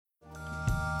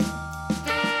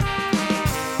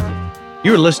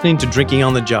You're listening to Drinking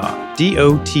on the Job,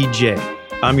 DOTJ.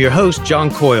 I'm your host, John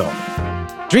Coyle.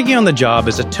 Drinking on the Job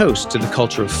is a toast to the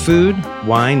culture of food,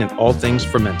 wine, and all things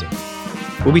fermenting.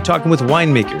 We'll be talking with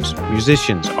winemakers,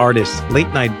 musicians, artists,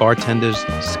 late-night bartenders,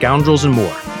 scoundrels, and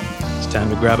more. It's time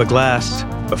to grab a glass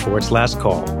before it's last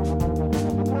call.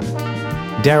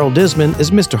 Daryl Disman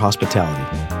is Mr.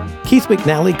 Hospitality. Keith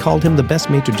McNally called him the best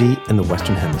maitre d' in the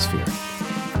Western Hemisphere.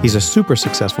 He's a super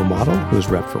successful model who's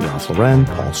repped for Ralph Lauren,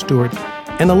 Paul Stewart,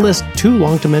 and a list too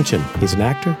long to mention. He's an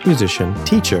actor, musician,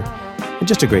 teacher, and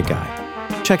just a great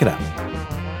guy. Check it out.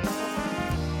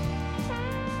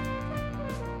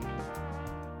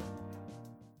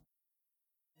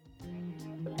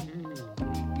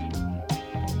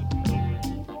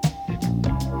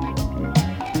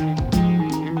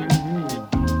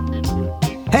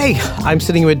 Hey, I'm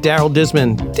sitting with Daryl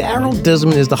Disman. Daryl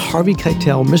Disman is the Harvey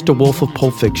Keitel, Mr. Wolf of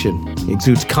Pulp Fiction. He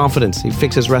exudes confidence. He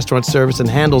fixes restaurant service and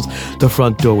handles the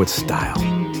front door with style.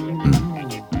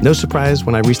 No surprise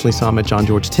when I recently saw him at John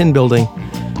George Tin Building,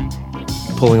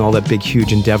 pulling all that big,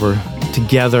 huge endeavor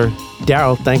together.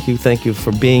 Daryl, thank you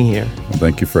for being here. Well,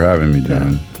 thank you for having me,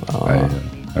 John.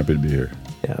 Happy to be here.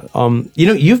 Yeah.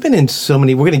 You've been in so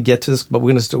many. We're going to get to this, but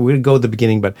we're going to go at the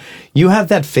beginning. But you have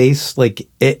that face,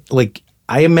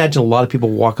 I imagine a lot of people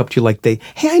walk up to you like hey,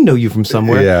 I know you from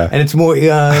somewhere. Yeah. And it's more,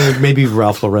 maybe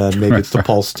Ralph Lauren, maybe it's the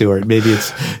Paul Stewart, maybe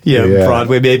it's,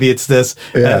 Broadway, maybe it's this.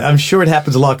 Yeah. I'm sure it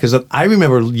happens a lot because I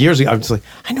remember years ago, I was like,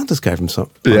 I know this guy from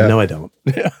somewhere. Yeah. Oh, no, I don't.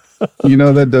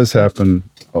 That does happen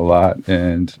a lot.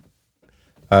 And,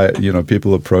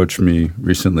 people approach me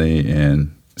recently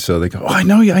and so they go, oh, I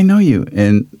know you.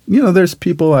 And, there's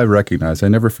people I recognize. I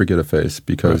never forget a face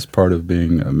because part of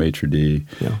being a maitre d'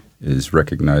 is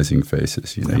recognizing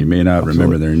faces. You may not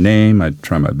remember their name. I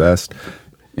try my best.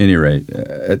 Any rate,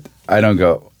 I don't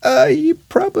go, you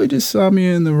probably just saw me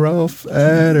in the Ralph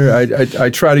ad, or I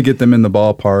try to get them in the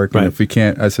ballpark. And if we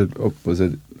can't, I said, was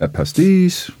it at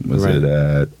Pastis? Was it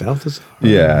at Balthazar?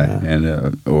 Yeah.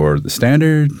 And or the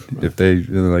Standard? If they're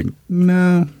like,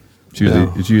 no,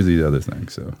 it's usually the other thing.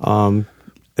 So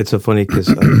it's so funny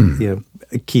because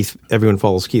Keith. Everyone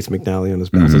follows Keith McNally on his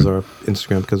Balthazar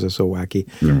Instagram because they're so wacky,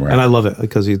 and I love it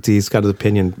because he's got his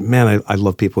opinion. Man, I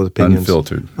love people with opinions,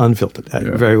 unfiltered.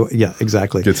 Yeah.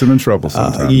 Exactly. Gets him in trouble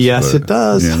sometimes. Yes, it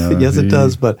does. It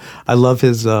does. But I love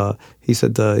his. He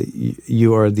said,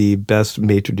 "You are the best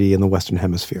maitre d' in the Western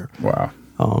Hemisphere." Wow.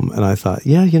 And I thought,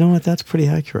 you know what? That's pretty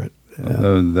accurate.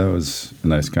 That was a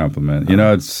nice compliment.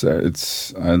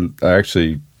 I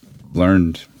actually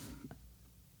learned,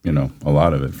 a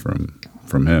lot of it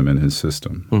from him and his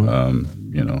system.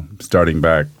 Starting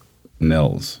back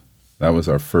Nels. That was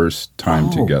our first time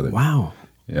together. Wow.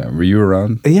 Yeah. Were you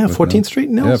around? Yeah, 14th Street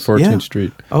Nels? Yeah, 14th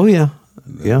Street. Oh, yeah.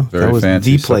 Yeah. Very that was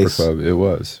fancy the place supper club. It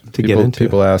was. Get into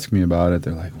people ask me about it.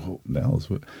 They're like, well, Nels,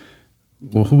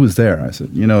 well, who was there? I said,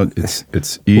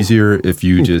 it's easier if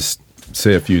you just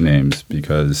say a few names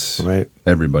because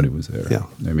everybody was there. Yeah.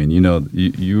 I mean,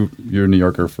 you're a New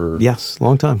Yorker for... Yes,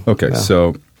 long time. Okay,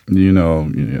 so,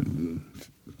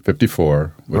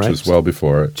 54, which was well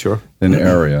before it. Sure. An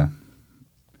area.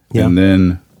 Yeah. And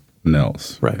then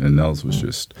Nels. Right. And Nels was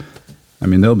just...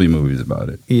 there'll be movies about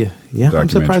it. Yeah. I'm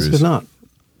surprised there's not.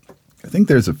 I think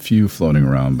there's a few floating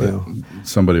around, but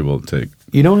somebody will take...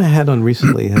 You know what I had on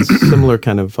recently has similar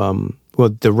kind of...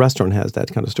 the restaurant has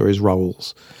that kind of story, is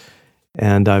Raoul's.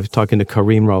 And I was talking to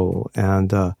Kareem Raoul,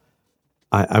 and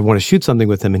I want to shoot something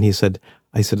with him, and I said,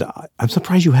 I'm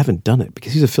surprised you haven't done it,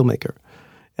 because he's a filmmaker.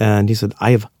 And he said,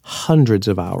 I have hundreds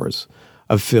of hours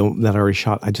of film that I already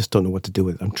shot. I just don't know what to do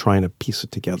with it. I'm trying to piece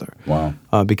it together. Wow.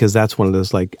 Because that's one of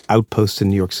those outposts in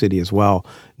New York City as well.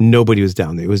 Nobody was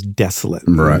down there. It was desolate.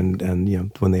 Right.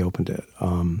 And when they opened it.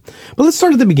 But let's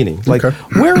start at the beginning.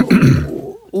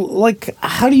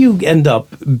 How do you end up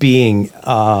being,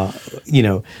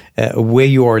 where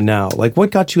you are now?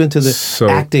 What got you into the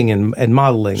acting and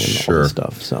modeling and all this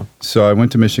stuff? So I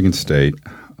went to Michigan State,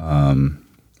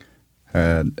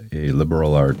 had a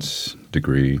liberal arts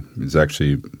degree. It was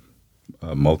actually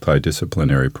a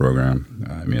multidisciplinary program.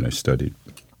 I studied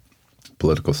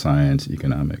political science,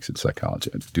 economics, and psychology.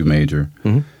 I do major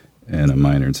and a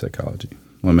minor in psychology.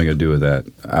 What am I going to do with that?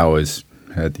 I always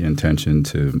had the intention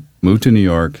to move to New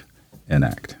York and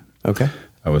act. Okay.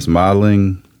 I was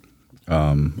modeling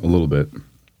a little bit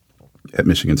at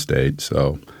Michigan State,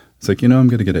 so it's I'm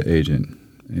going to get an agent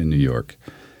in New York.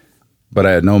 But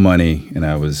I had no money, and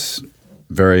I was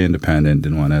very independent,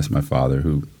 didn't want to ask my father,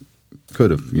 who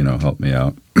could have, helped me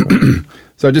out.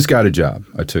 So I just got a job.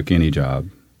 I took any job,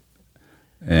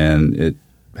 and it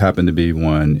happened to be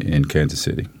one in Kansas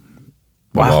City.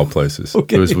 Wow. Of all places.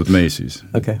 Okay. It was with Macy's.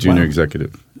 Okay. Junior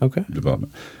executive.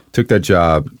 development. Took that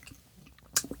job,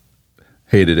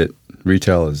 hated it.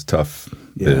 Retail is tough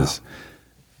biz.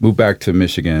 Moved back to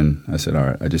Michigan. I said, all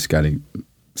right, I just got to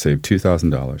save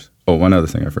 $2,000. Oh, one other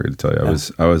thing I forgot to tell you.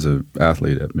 I was an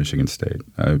athlete at Michigan State.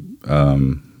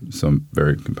 So I'm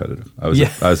very competitive. I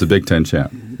was a Big Ten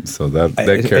champ. So that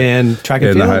and track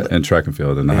and field? And track and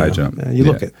field and the high jump. You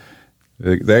look it.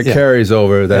 That carries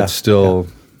over. That's still,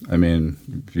 I mean,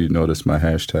 if you notice my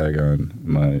hashtag on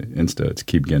my Insta, it's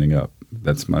keep getting up.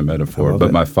 That's my metaphor.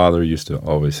 But my father used to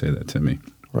always say that to me.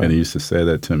 Right. And he used to say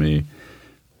that to me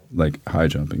like high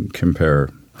jumping, compare.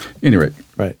 Anyway.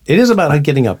 Right. It is about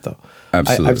getting up, though.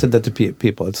 Absolutely. I've said that to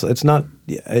people. It's nothing.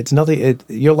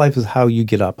 Your life is how you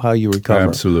get up, how you recover.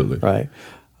 Absolutely. Right.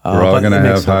 We're all going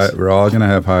to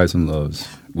have highs and lows.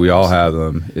 We all have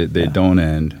them. They don't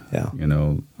end. Yeah. You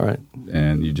know. Right.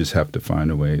 And you just have to find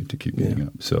a way to keep getting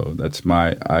up. So that's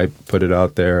I put it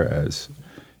out there as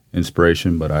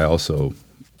inspiration, but I also,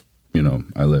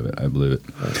 I live it. I believe it.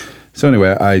 Right. So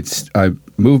anyway, I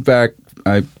moved back.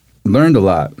 I learned a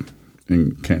lot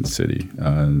in Kansas City,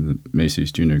 the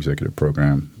Macy's Junior Executive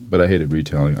Program, but I hated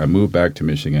retailing. I moved back to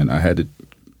Michigan. I had to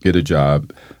get a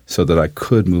job so that I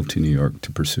could move to New York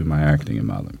to pursue my acting and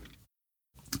modeling.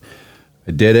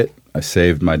 I did it. I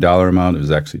saved my dollar amount. It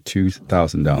was actually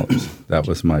 $2,000. That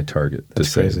was my target to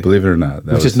save. Crazy. Believe it or not.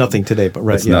 Which is nothing today, but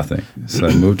right. It's nothing. So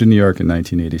I moved to New York in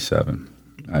 1987.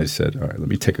 I said, all right, let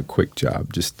me take a quick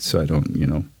job just so I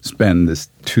don't, spend this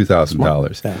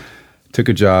 $2,000. Yeah. Took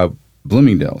a job,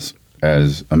 Bloomingdale's,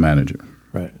 as a manager.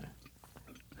 Right.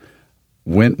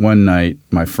 Went one night,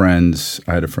 I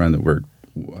had a friend that worked,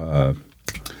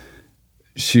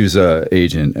 she was an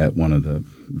agent at one of the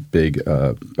big,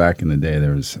 back in the day,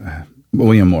 there was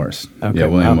William Morris. Okay. Yeah,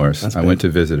 William Morris. That's I went to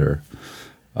visit her.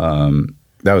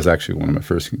 That was actually one of my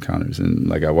first encounters.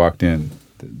 And I walked in,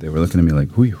 they were looking at me like,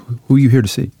 who are you here to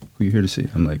see? Who are you here to see?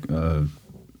 I'm like,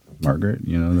 Margaret,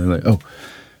 they're like, oh.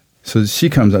 So she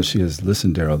comes out, she goes,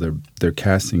 listen, Daryl, they're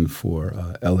casting for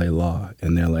L.A. Law,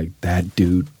 and they're like, that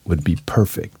dude would be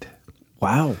perfect.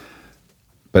 Wow.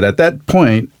 But at that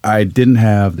point, I didn't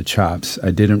have the chops.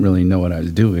 I didn't really know what I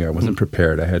was doing. I wasn't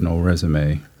prepared. I had no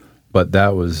resume. But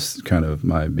that was kind of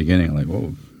my beginning. Like,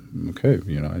 oh, okay,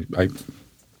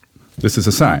 this is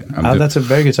a sign. That's a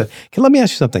very good sign. Okay, let me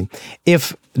ask you something.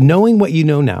 If knowing what you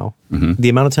know now, the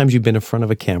amount of times you've been in front of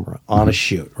a camera on a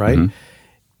shoot, right?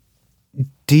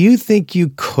 Do you think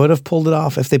you could have pulled it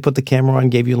off if they put the camera on,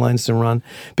 gave you lines to run?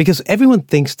 Because everyone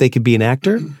thinks they could be an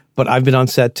actor, but I've been on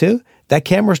set too. That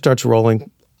camera starts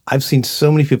rolling. I've seen so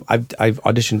many people. I've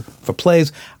auditioned for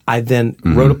plays. I then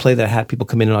wrote a play that had people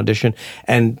come in and audition,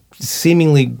 and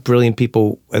seemingly brilliant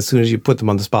people, as soon as you put them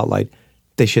on the spotlight,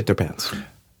 they shit their pants.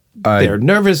 They're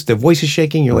nervous. Their voice is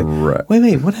shaking. You're like,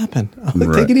 wait, what happened?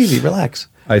 Take it easy. Relax.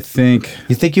 I think...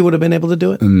 You think you would have been able to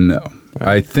do it? No. Right.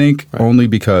 I think only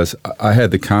because I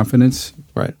had the confidence.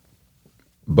 Right.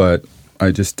 But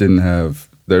I just didn't have...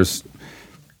 It's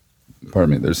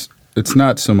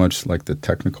not so much like the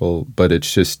technical, but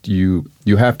it's just you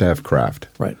have to have craft.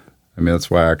 Right. I mean,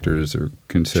 that's why actors are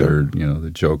considered,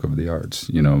 the joke of the arts.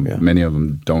 Many of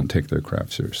them don't take their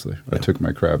craft seriously. Yeah. I took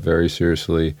my craft very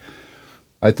seriously.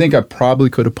 I think I probably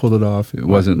could have pulled it off. It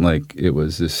wasn't like it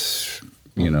was this,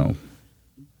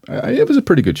 it was a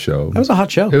pretty good show. It was a hot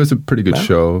show. It was a pretty good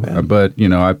show. Yeah. But,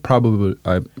 I probably...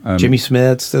 Jimmy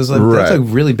Smits, that's a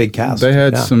really big cast. They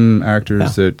had some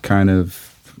actors that kind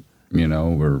of,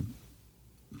 were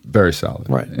very solid.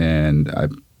 Right. And I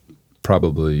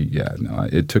probably,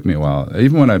 it took me a while.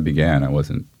 Even when I began, I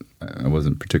wasn't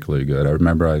particularly good. I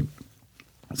remember I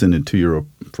was in a 2-year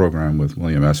program with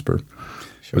William Esper.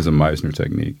 It was a Meisner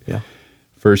technique. Yeah.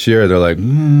 First year, they're like,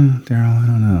 Daryl, I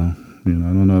don't know. I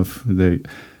don't know if they...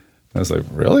 I was like,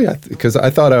 really? Because I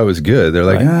thought I was good. They're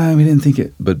like, we didn't think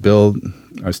it. But Bill,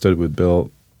 I studied with Bill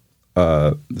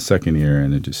the second year,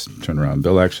 and it just turned around.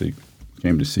 Bill actually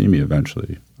came to see me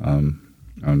eventually on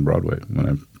Broadway when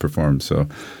I performed. So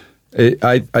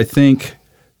I think,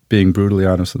 being brutally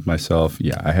honest with myself,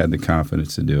 I had the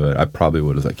confidence to do it. I probably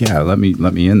would have like, let me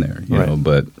in there, you know.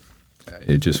 But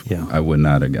it just, I would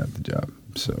not have got the job.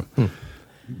 So...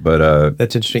 But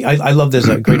that's interesting. I love there's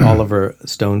a great Oliver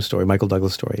Stone story, Michael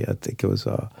Douglas story. I think it was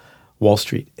Wall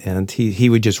Street, and he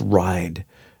would just ride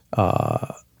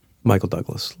Michael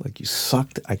Douglas like, you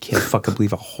sucked. I can't fucking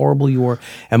believe how horrible you were.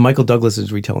 And Michael Douglas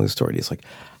is retelling the story. He's like,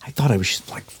 I thought I was just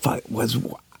like,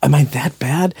 am I that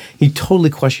bad? He totally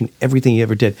questioned everything he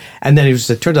ever did, and then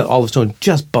it turns out Oliver Stone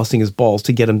just busting his balls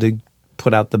to get him to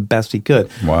put out the best he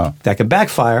could. Wow. That could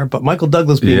backfire, but Michael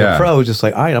Douglas being a pro, just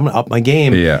like, all right, I'm going to up my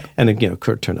game. Yeah. And it,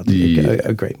 turned out to be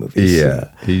a great movie. Yeah.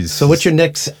 So what's your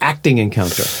next acting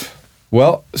encounter?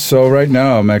 Well, so right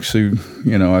now I'm actually,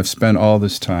 I've spent all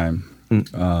this time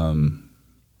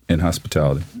in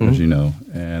hospitality, as you know,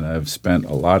 and I've spent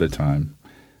a lot of time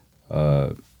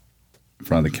in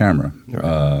front of the camera,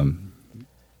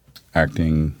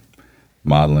 acting,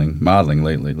 modeling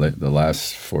lately, the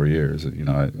last 4 years.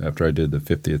 After I did the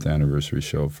 50th anniversary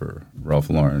show for Ralph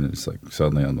Lauren, it's like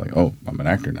suddenly I'm like, oh, I'm an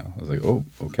actor now. I was like, oh,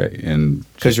 okay. And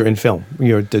because you're in film,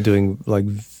 you're doing like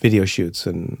video shoots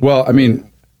and. Well, I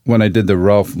mean, when I did the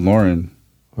Ralph Lauren,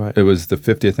 right. It was the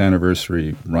 50th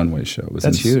anniversary runway show. It was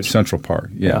That's in huge. Central Park,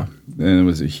 yeah. And it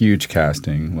was a huge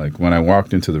casting. Like when I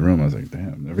walked into the room, I was like,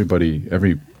 damn,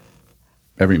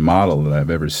 every model that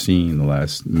I've ever seen, the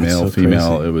last male,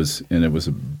 female, crazy. it was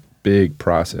a big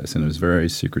process and it was very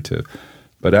secretive.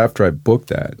 But after I booked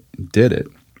that, did it,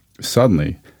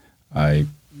 suddenly I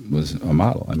was a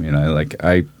model. I mean,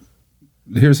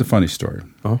 here's a funny story.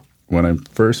 Oh. When I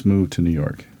first moved to New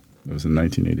York, it was in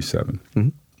 1987. Mm-hmm.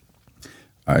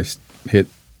 I hit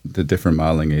the different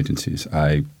modeling agencies.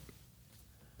 I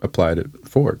applied at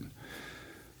Ford.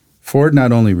 Ford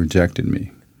not only rejected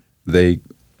me, they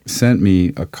sent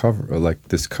me a cover, like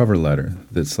this cover letter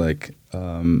that's like,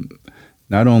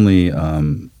 not only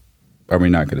are we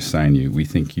not going to sign you, we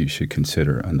think you should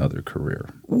consider another career.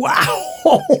 Wow.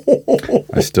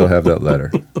 I still have that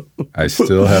letter.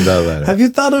 Have you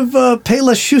thought of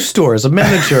Payless Shoe Store as a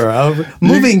manager,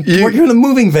 working in a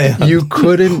moving van? You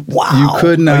couldn't. Wow. You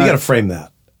could not. You got to frame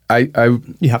that.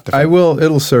 You have to. I will.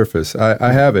 It'll surface.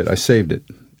 I have it. I saved it,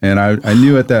 and I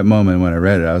knew at that moment when I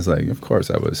read it, I was like, of course,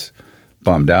 I was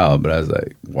bummed out, but I was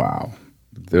like, wow.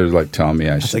 They're like telling me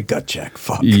I should. It's a gut check.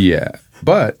 Fuck. Yeah,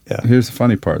 but here's the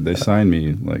funny part. They signed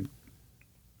me like.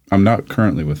 I'm not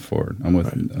currently with Ford. I'm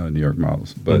with New York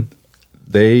Models, but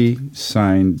they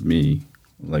signed me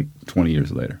like 20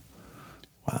 years later.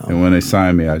 Wow. And when they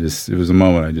signed me, it was a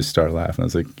moment I just started laughing. I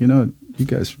was like, you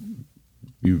guys,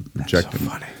 you rejected me.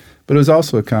 Funny. But it was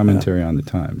also a commentary on the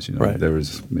times. There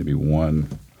was maybe one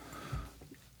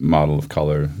model of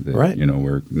color that,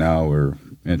 we're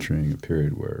entering a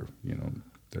period where,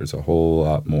 there's a whole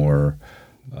lot more.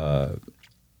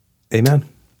 Amen.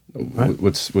 Right.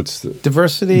 What's the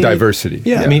diversity? Diversity.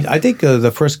 Yeah, I mean, I think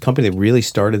the first company that really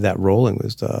started that rolling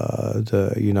was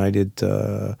the United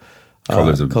Color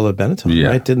Benetton,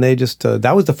 right? Didn't they just?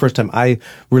 That was the first time I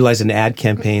realized an ad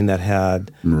campaign that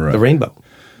had the rainbow.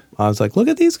 I was like, look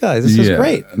at these guys. This is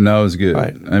great. No, it was good.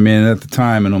 Right. I mean, at the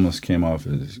time, it almost came off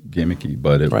as gimmicky,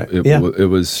 but it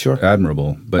was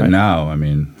admirable. But now, I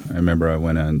mean, I remember I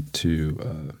went on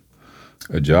to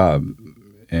a job,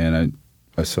 and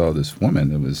I saw this woman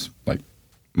that was like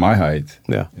my height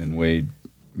and weighed,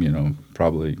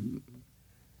 probably,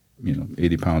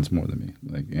 80 pounds more than me.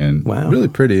 And really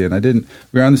pretty. And we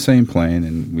were on the same plane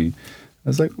and I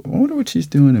was like, I wonder what she's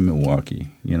doing in Milwaukee.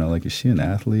 Is she an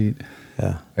athlete?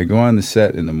 Yeah. I go on the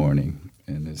set in the morning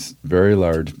and this very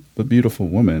large but beautiful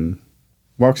woman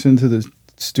walks into the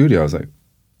studio. I was like,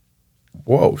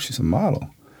 whoa, she's a model.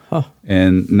 Huh.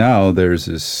 And now there's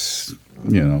this...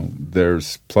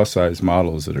 there's plus size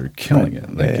models that are killing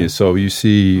it. So you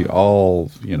see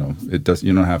all, it does.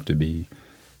 You don't have to be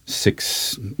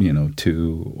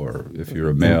 6'2", or if you're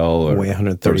a male, or weigh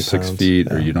 130 or 6 pounds.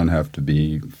 feet, or you don't have to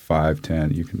be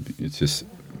 5'10". You can. It's just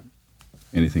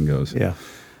anything goes. Yeah.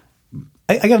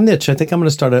 I got a niche. I think I'm going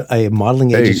to start a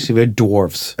modeling agency with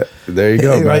dwarves. There you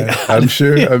go, man. Right. I'm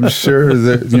sure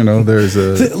that there's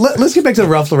a. So let's get back to the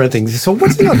Ralph Lauren thing. So,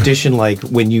 what's the audition like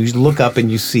when you look up and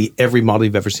you see every model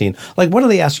you've ever seen? Like, what are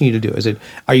they asking you to do?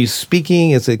 Are you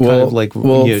speaking? Is it kind of like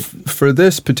for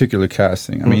this particular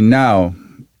casting? I mean, now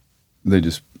they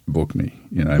just book me.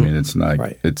 I mean, it's not.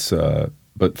 It's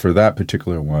but for that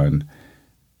particular one,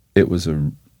 it was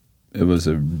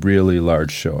a really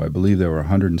large show. I believe there were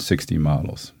 160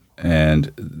 models,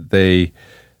 and they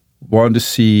wanted to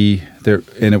see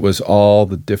and it was all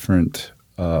the different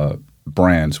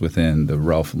brands within the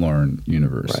Ralph Lauren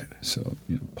universe. Right. So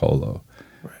Polo,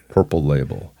 Purple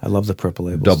Label. I love the Purple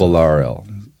Label. Double RL.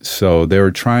 So they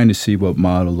were trying to see what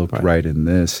model looked right in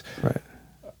this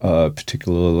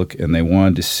particular look, and they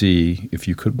wanted to see if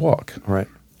you could walk. Right.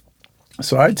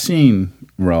 So I'd seen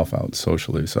Ralph out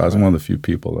socially, so I was one of the few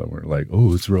people that were like,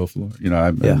 "Oh, it's Ralph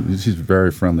Lauren." He's a very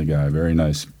friendly guy, very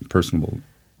nice, personable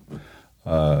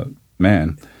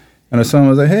man. And I saw him. I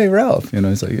was like, "Hey, Ralph,"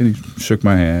 he's like, and he shook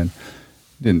my hand.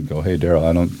 Didn't go, "Hey, Daryl."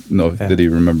 I don't know did he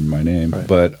remember my name,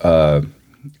 but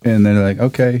and they're like,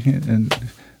 "Okay," and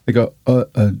they go,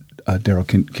 "Daryl,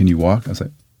 can you walk?" I was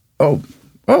like, "Oh,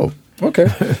 okay."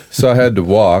 So I had to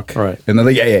walk, and they're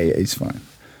like, "Yeah, he's fine."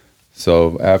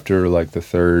 So after like the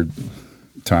third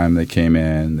time they came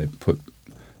in, it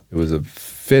was a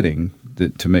fitting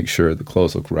to make sure the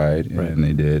clothes look right, and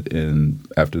they did. And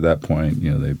after that point,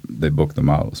 you know, they booked the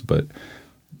models. But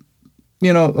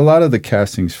you know, a lot of the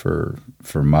castings for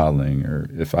modeling, or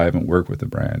if I haven't worked with the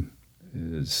brand,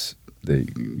 is they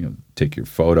take your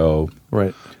photo.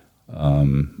 Right. A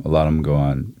lot of them go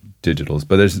on digitals,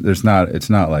 but it's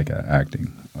not like an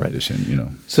acting audition, you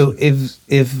know. So if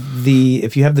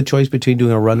you have the choice between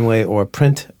doing a runway or a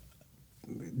print,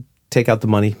 take out the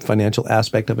money, financial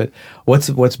aspect of it, what's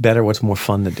better, what's more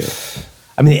fun to do?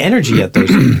 I mean, the energy at those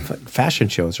fashion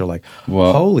shows are like,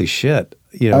 holy shit.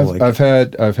 You know, I've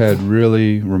had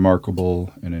really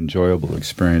remarkable and enjoyable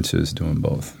experiences doing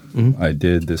both. Mm-hmm. I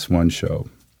did this one show.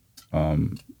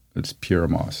 It's Pyer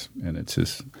Moss, and it's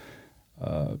this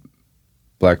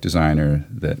black designer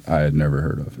that I had never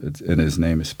heard of. And his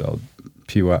name is spelled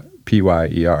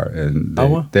P-Y-E-R. And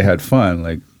they had fun.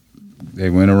 Like, they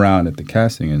went around at the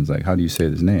casting and it's like, how do you say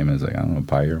this name? And I was like, I don't know,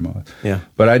 Pyer Moss. Yeah.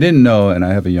 But I didn't know, and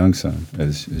I have a young son,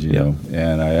 as you know.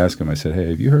 And I asked him, I said, hey,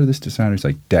 have you heard of this designer? He's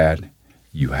like, Dad,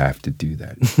 you have to do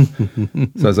that.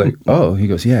 So I was like, oh. He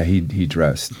goes, yeah, he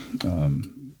dressed.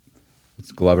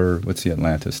 It's Glover. What's the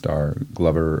Atlanta star?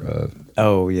 Glover.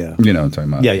 Oh, yeah. You know what I'm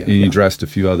talking about. Yeah. And he dressed a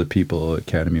few other people at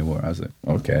Academy Award. I was like,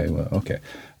 okay.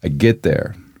 I get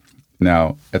there.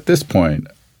 Now, at this point,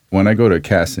 when I go to a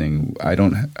casting, I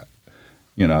don't,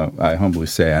 I humbly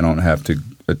say I don't have to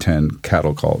attend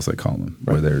cattle calls, they call them,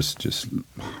 where there's just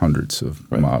hundreds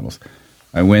of models.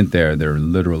 I went there. There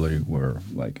literally were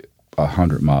like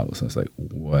 100 models. I was like,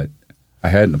 what? I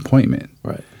had an appointment.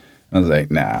 Right. I was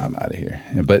like, nah, I'm out of here.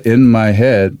 But in my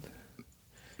head,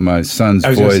 my son's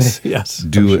voice,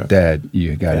 do it, Dad.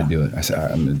 You got to do it. I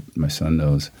said, my son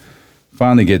knows.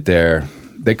 Finally get there.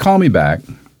 They call me back.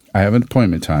 I have an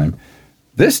appointment time.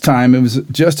 This time, it was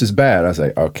just as bad. I was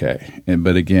like, okay.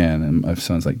 But again, and my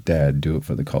son's like, Dad, do it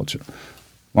for the culture.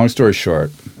 Long story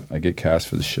short, I get cast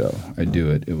for the show. I do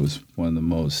it. It was one of the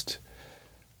most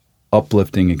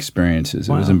uplifting experiences.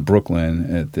 Wow. It was in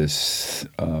Brooklyn at this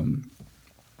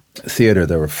theater.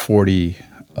 There were 40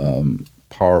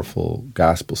 powerful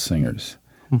gospel singers.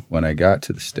 When I got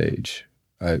to the stage,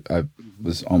 I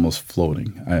was almost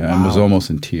floating. I was almost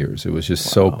in tears. It was just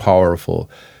so powerful.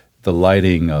 The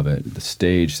lighting of it, the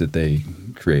stage that they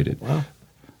created. Wow.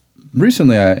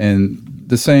 Recently, and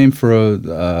the same for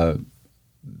the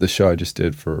show I just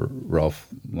did for Ralph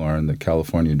Lauren, the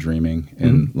California Dreaming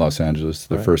in Los Angeles.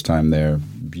 The first time there,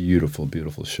 beautiful,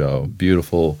 beautiful show.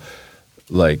 Beautiful,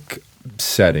 like,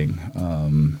 setting.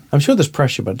 I'm sure there's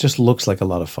pressure, but it just looks like a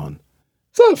lot of fun.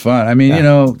 It's a lot of fun. I mean,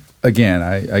 again,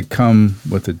 I come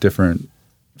with a different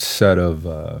set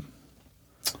of,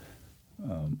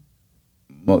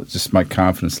 just my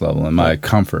confidence level and my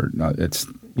comfort. It's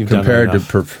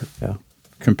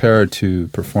compared to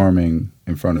performing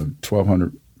in front of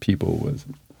 1,200 people with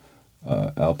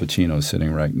Al Pacino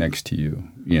sitting right next to you.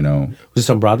 Was this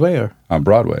on Broadway or on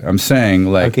Broadway? I'm saying,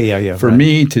 like, for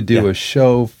me to do a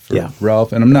show for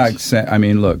Ralph, and I'm not saying. I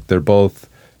mean, look, they're both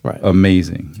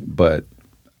amazing, but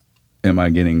am I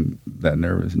getting that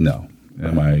nervous? No.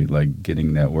 Am I like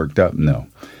getting that worked up? No.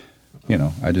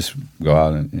 I just go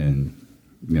out and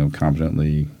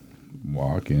confidently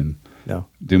walk and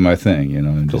do my thing,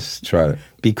 and just try to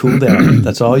be cool down.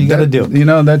 That's all you got to do.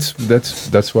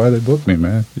 That's why they booked me,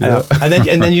 man. Yeah. And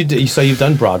then so you've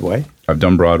done Broadway. I've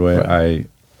done Broadway. Right.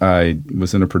 I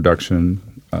was in a production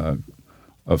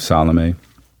of Salome,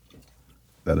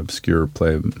 that obscure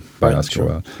play by Oscar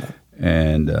Wilde,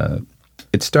 and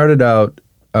it started out.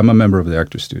 I'm a member of the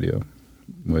Actors Studio,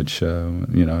 which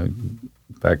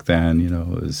back then, it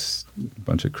was a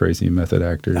bunch of crazy method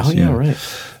actors. Oh, yeah, right.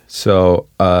 So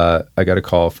I got a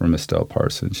call from Estelle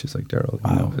Parsons. She's like,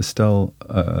 Daryl, Estelle,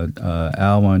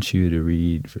 Al wants you to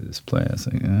read for this play. I was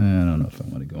like, I don't know if I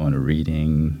want to go on a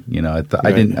reading. I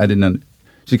didn't.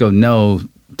 She goes, no,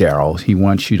 Daryl, he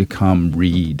wants you to come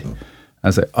read. I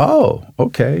was like, oh,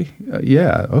 okay.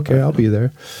 I'll be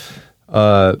there.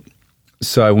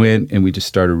 So I went and we just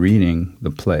started reading the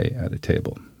play at a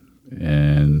table.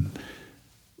 And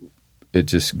it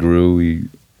just grew.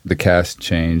 The cast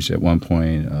changed. At one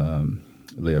point,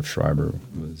 Liev Schreiber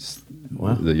was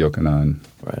the Yochanan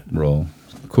role.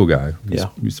 Cool guy. We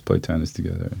used to play tennis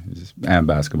together and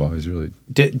basketball. He's really...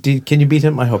 Can you beat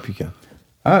him? I hope you can.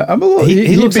 I'm a little...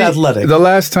 He looks athletic. The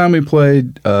last time we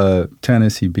played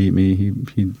tennis, he beat me.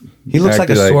 He looks like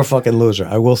a sore fucking loser.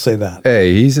 I will say that.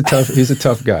 Hey, he's a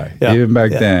tough guy. Even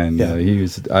back then, he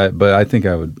was. But I think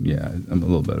I would. Yeah, I'm a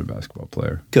little better basketball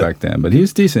player back then. But he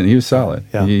was decent. He was solid.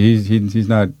 Yeah. He's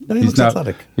not. No, he's not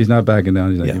athletic. He's not backing down.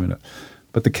 He's not giving up.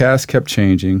 But the cast kept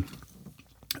changing.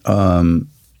 Then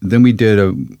we did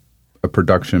a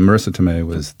production. Marissa Tomei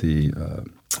was the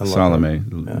Salome,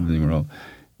 the leading role.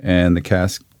 And the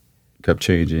cast kept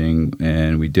changing,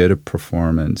 and we did a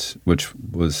performance, which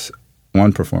was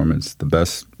one performance, the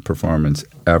best performance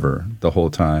ever. The whole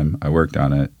time I worked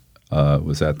on it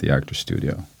was at the Actors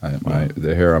Studio.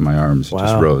 The hair on my arms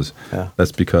just rose. Yeah.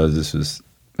 That's because this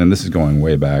is going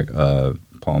way back.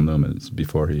 Paul Newman,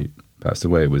 before he passed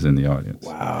away, was in the audience.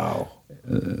 Wow.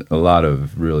 A lot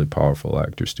of really powerful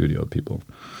Actors Studio people.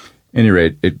 At any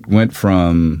rate, it went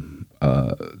from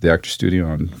the Actors Studio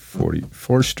on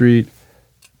 44th Street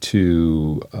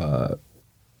to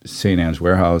St. Anne's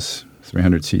Warehouse,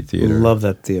 300-seat theater. Love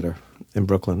that theater in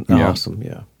Brooklyn. Awesome,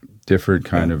 yeah. Different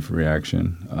kind of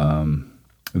reaction.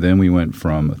 Then we went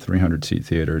from a 300-seat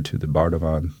theater to the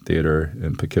Bardavon Theater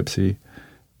in Poughkeepsie,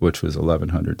 which was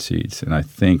 1,100 seats. And I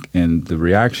think, and the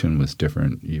reaction was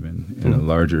different even in a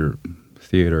larger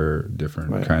theater,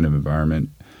 different kind of environment.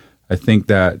 I think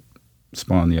that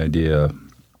spawned the idea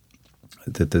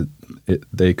that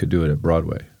they could do it at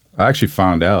Broadway. I actually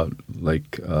found out,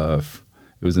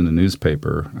 it was in the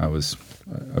newspaper. I was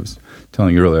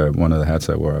telling you earlier, one of the hats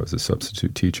I wore, I was a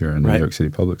substitute teacher in the New York City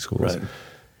public schools. Right.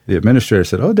 The administrator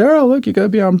said, "Oh, Daryl, look, you got to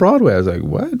be on Broadway." I was like,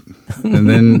 "What?" And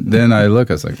then I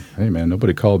look, I was like, "Hey, man,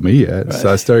 nobody called me yet." Right.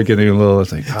 So I started getting a little. I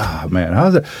was like, man,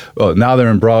 how's it? Well, now they're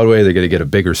in Broadway. They're going to get a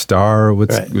bigger star.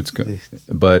 What's going?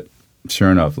 But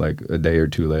sure enough, like a day or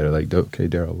two later, like, okay,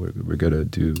 Daryl, we're going to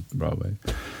do Broadway.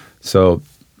 So.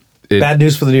 Bad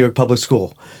news for the New York Public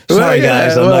School. Sorry,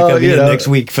 guys, I'm not going to be in next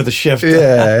week for the shift.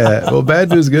 Well,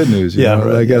 bad news, good news. You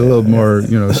know? I got a little more,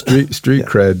 street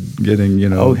cred getting,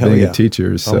 being a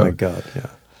teacher. So. Oh my God, yeah.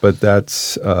 But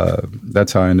that's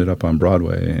how I ended up on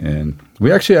Broadway, and we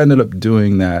actually ended up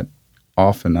doing that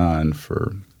off and on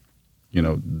for,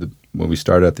 when we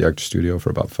started at the Actors Studio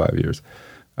for about 5 years.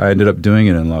 I ended up doing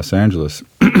it in Los Angeles.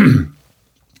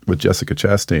 With Jessica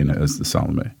Chastain as the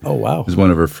Salome. Oh, wow. It was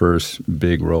one of her first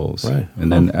big roles. Right.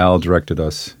 And then Al directed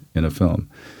us in a film.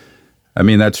 I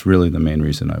mean, that's really the main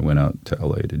reason I went out to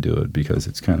L.A. to do it, because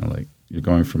it's kind of like you're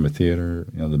going from a theater,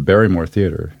 the Barrymore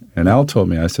Theater. And Al told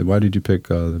me, I said, "Why did you pick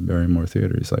the Barrymore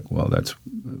Theater?" He's like, "Well, that's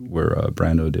where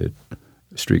Brando did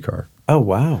Streetcar." Oh,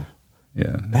 wow.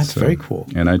 Yeah. That's very cool.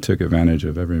 And I took advantage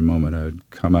of every moment. I would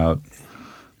come out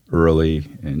early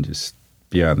and just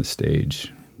be on the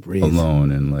stage. Breathe.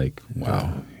 Alone and like,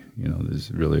 wow,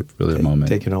 there's really a moment.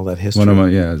 Taking all that history.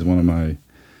 It's one of my,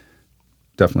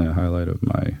 definitely a highlight of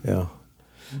my. Yeah.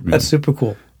 That's super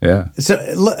cool. Yeah.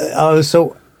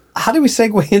 So how do we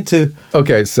segue into?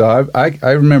 Okay, so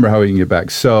I remember how we can get back.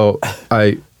 So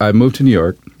I moved to New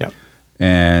York. Yeah.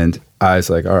 And I was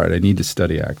like, all right, I need to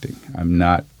study acting.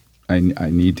 I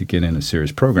need to get in a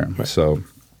serious program. Right. So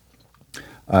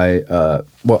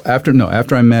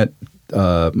after I met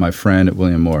my friend at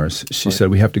William Morris, she said,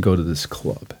 "We have to go to this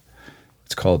club.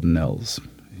 It's called Nell's."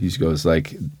 He goes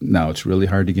like, "Now it's really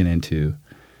hard to get into,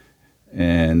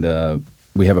 and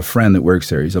we have a friend that works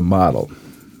there. He's a model."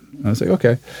 And I was like,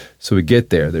 "Okay." So we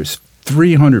get there. There's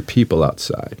 300 people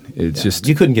outside. It's just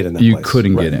you couldn't get in that you place.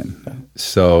 Couldn't get in. Yeah.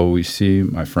 So we see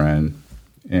my friend,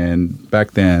 and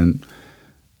back then,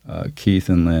 Keith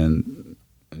and Lynn,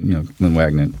 Lynn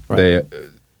Wagner,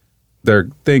 their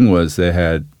thing was they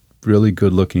had really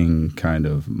good-looking, kind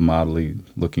of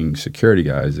modelly-looking security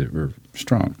guys that were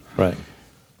strong. Right.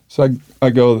 So I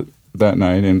go that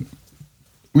night, and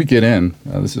we get in.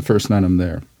 This is the first night I'm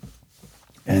there.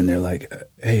 And they're like,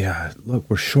 "Hey, look,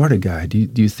 we're short a guy. Do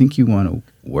you think you want to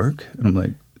work?" And I'm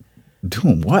like,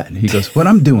 "Doing what?" And he goes, "What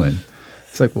I'm doing."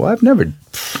 It's like, "Well, I've never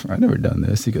done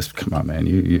this." He goes, "Come on, man,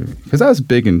 you," because I was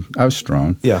big and I was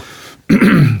strong. Yeah.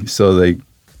 So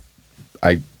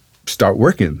I start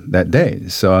working that day.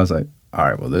 So I was like, all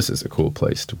right, well, this is a cool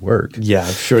place to work. Yeah,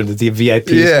 I'm sure that the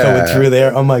VIPs going through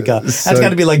there. Oh my God. That's got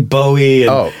to be like Bowie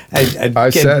and I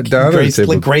sat down Grace, at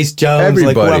the table. Grace Jones,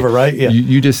 everybody. Like whoever, right? Yeah.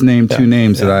 You just named two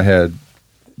names that I had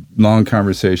long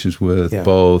conversations with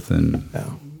both, and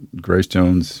Grace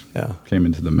Jones came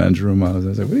into the men's room. I was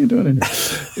like, "What are you doing in here?"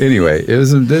 Anyway, it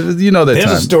was that There's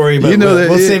time. A story, but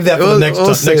we'll save that for the next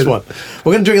one.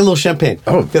 We're going to drink a little champagne.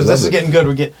 Oh, because this is getting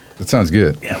good. That sounds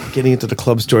good. Yeah, we're getting into the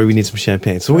club story. We need some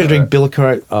champagne. So we're going to drink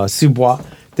Billecart Sous-Bois.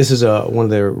 This is one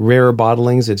of their rarer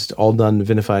bottlings. It's all done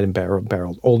vinified and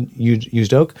barreled. Old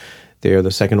used oak. They're the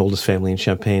second oldest family in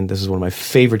Champagne. This is one of my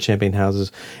favorite champagne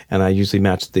houses, and I usually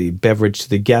match the beverage to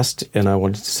the guest, and I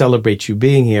wanted to celebrate you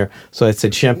being here. So I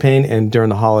said champagne, and during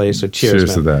the holidays, so cheers,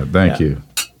 Cheers to that. Thank you.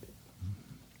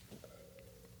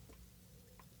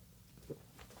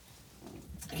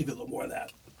 I'll give you a little more of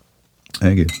that.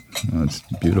 Thank you. Oh, it's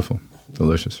beautiful.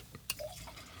 Delicious.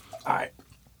 All right.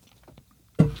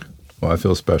 Well, I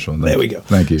feel special. There we go.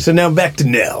 Thank you. So now back to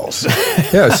Nels.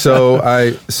 Yeah.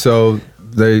 So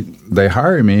they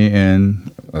hired me,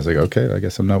 and I was like, okay, I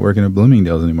guess I'm not working at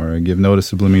Bloomingdale's anymore. I give notice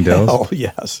to Bloomingdale's. Oh,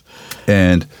 yes.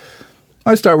 And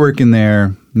I start working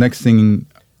there. Next thing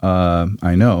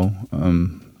I know,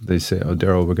 they say, oh,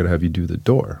 Daryl, we're going to have you do the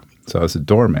door. So I was a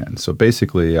doorman. So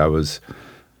basically I was,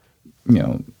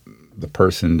 the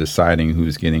person deciding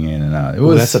who's getting in and out.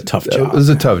 That's a tough job. It was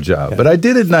a tough job, but I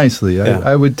did it nicely. Yeah.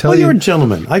 I would tell you. Well, you're a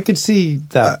gentleman. I could see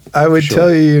that. I would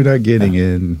tell you you're not getting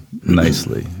in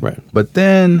nicely. Right. But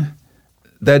then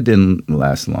that didn't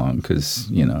last long because,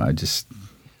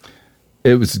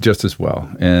 it was just as well.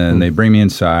 And they bring me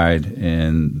inside,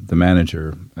 and the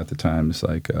manager at the time is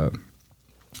like,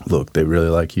 look, they really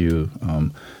like you.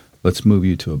 Let's move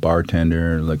you to a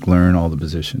bartender, learn all the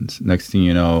positions. Next thing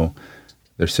you know,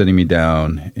 they're sitting me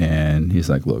down, and he's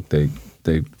like, look, they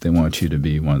want you to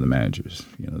be one of the managers.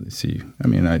 They see,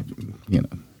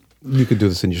 You could do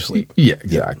this in your sleep. Yeah,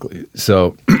 exactly.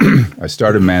 So I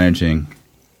started managing,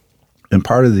 and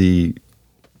part of the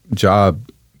job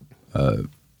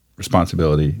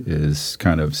responsibility is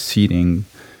kind of seating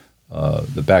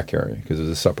the back area because it's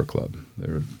a supper club.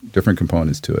 There are different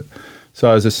components to it. So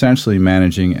I was essentially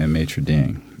managing and maitre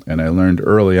ding. And I learned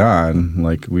early on,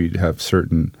 we'd have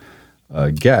certain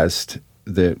guests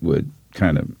that would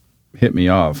kind of hit me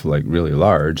off really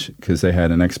large because they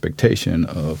had an expectation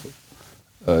of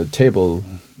a table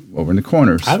over in the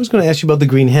corners. I was going to ask you about the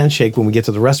green handshake when we get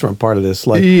to the restaurant part of this.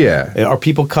 Are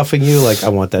people cuffing you? I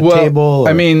want that table? Or?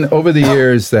 I mean, over the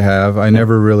years they have. I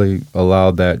never really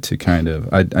allowed that to kind of.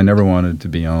 I never wanted to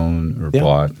be owned or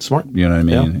bought. Smart. You know what I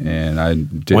mean? Yeah. And I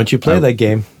did. Once you play that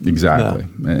game, exactly.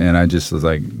 Yeah. And I just was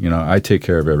like, I take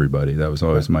care of everybody. That was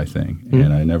always my thing,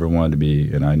 and I never wanted to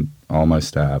be. And all my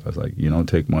staff, I was like, you don't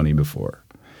take money before.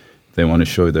 If they want to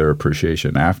show their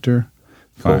appreciation after,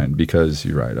 fine, cool. Because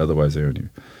you're right. Otherwise, they own you.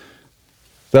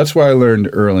 That's why I learned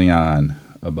early on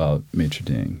about maitre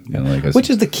d'. Which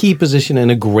is the key position in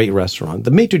a great restaurant.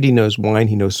 The maitre d' knows wine,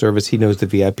 he knows service, he knows the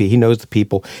VIP, he knows the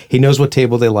people, he knows what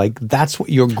table they like. That's what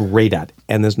you're great at.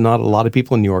 And there's not a lot of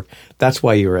people in New York. That's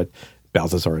why you're at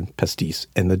Balthazar and Pastis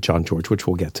and the John George, which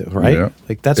we'll get to, right?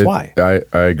 Yeah. That's why. I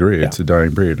agree. Yeah. It's a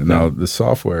dying breed. And now the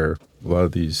software, a lot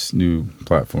of these new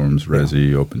platforms,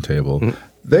 Resi, OpenTable,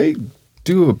 they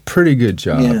do a pretty good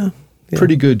job. Yeah.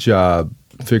 Pretty good job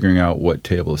figuring out what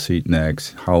table to seat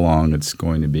next, how long it's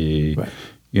going to be. Right.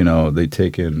 They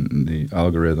take in the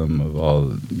algorithm of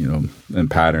all,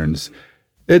 and patterns.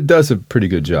 It does a pretty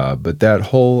good job. But that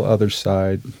whole other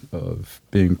side of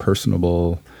being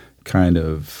personable, kind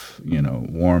of,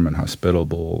 warm and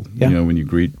hospitable, when you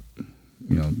greet,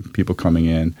 people coming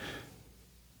in.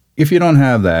 If you don't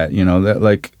have that,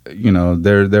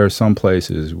 there are some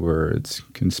places where it's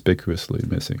conspicuously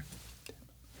missing.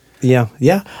 Yeah.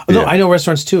 No, I know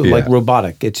restaurants too, like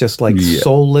Robotic. It's just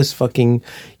soulless fucking,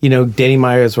 Danny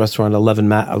Meyer's restaurant, 11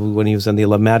 when he was in the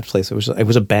 11 Mad place, it was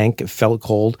a bank. It felt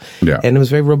cold. Yeah. And it was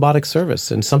very robotic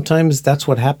service. And sometimes that's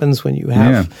what happens when you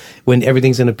have, when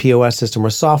everything's in a POS system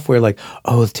or software,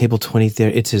 the table 20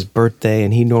 there, it's his birthday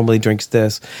and he normally drinks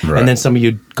this. Right. And then some of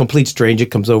you complete stranger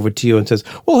comes over to you and says,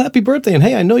 well, happy birthday. And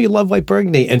hey, I know you love white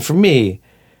burgundy. And for me,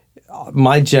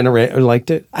 my generation liked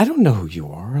it. I don't know who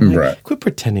you are. Right. Quit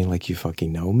pretending like you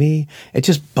fucking know me. It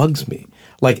just bugs me.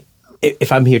 If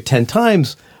I'm here 10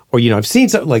 times or, I've seen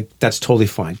something, that's totally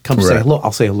fine. Come say hello.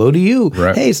 I'll say hello to you.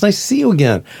 Right. Hey, it's nice to see you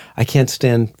again. I can't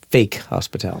stand fake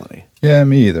hospitality. Yeah,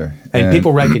 me either. And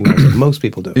people recognize it. Most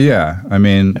people do. Yeah. I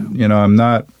mean, I'm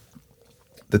not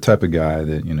the type of guy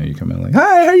that, you come in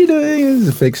hi, how are you doing? It's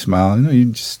a fake smile.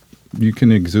 You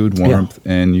can exude warmth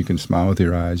and you can smile with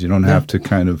your eyes. You don't have to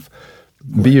kind of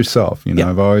be yourself.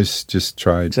 I've always just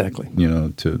tried,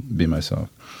 to be myself.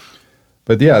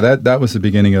 But that was the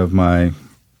beginning of my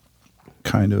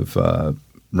kind of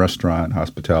restaurant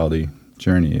hospitality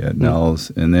journey at Nels.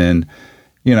 And then,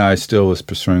 I still was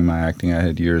pursuing my acting. I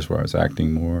had years where I was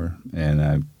acting more and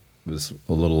I was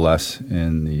a little less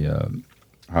in the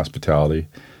hospitality.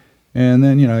 And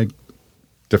then,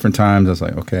 different times I was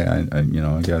like, okay, I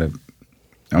gotta.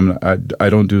 I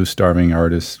don't do starving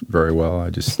artists very well. I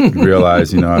just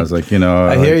realized, I was like,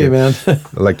 I hear you, man. I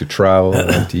like to travel, I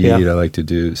like to eat, I like to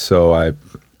do. So I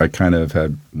kind of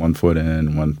had one foot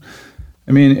in, one.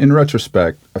 I mean, in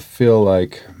retrospect, I feel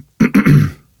like,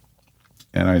 and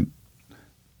I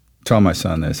tell my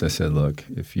son this. I said, look,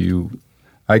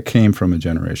 I came from a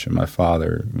generation. My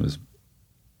father was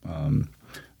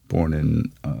born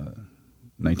in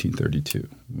 1932.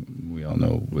 We all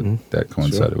know what that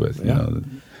coincided with.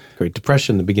 Great Great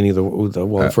Depression, the beginning of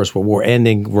the First World War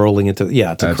ending, rolling into it's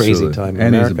a absolutely. crazy time in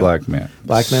and America. he's a black man.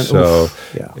 Black man? So,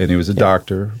 Oof. Yeah. and he was a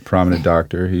doctor, prominent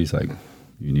doctor. He's like,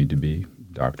 you need to be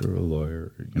a doctor or a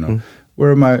lawyer,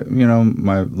 Where my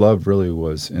love really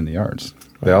was in the arts.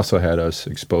 Right. They also had us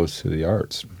exposed to the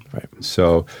arts. Right.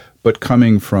 So, but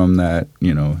coming from that,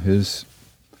 his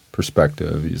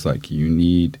perspective, he's like, you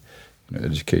need,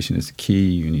 education is the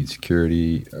key. You need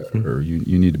security, or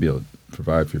you need to be able to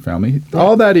provide for your family. Right.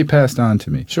 All that he passed on to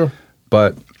me. Sure.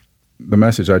 But the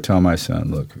message I tell my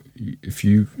son, look, if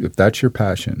that's your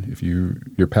passion, if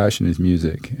your passion is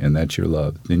music and that's your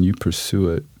love, then you pursue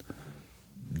it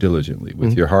diligently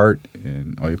with your heart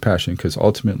and all your passion, because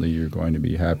ultimately you're going to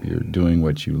be happier doing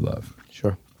what you love.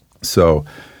 Sure. So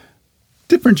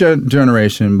different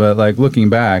generation, but like looking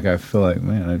back, I feel like,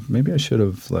 man, maybe I should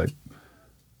have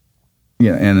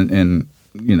and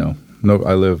no,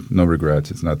 I live no regrets.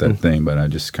 It's not that thing, but I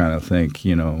just kind of think,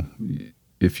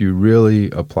 if you really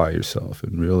apply yourself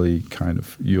and really kind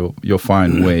of, you'll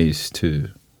find ways to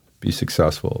be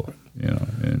successful,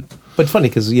 And but funny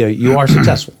because you are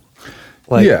successful.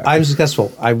 I'm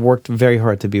successful. I've worked very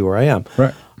hard to be where I am.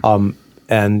 Right.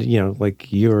 And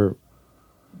like you're,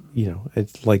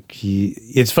 it's like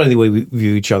it's funny the way we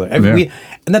view each other. And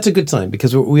that's a good sign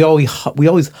because we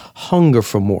always hunger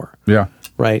for more. Yeah.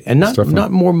 Right. And not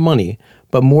more money,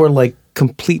 but more like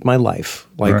complete my life.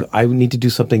 Like I need to do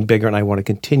something bigger, and I want to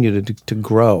continue to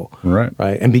grow. Right.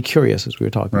 Right. And be curious, as we were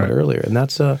talking about earlier. And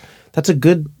that's a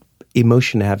good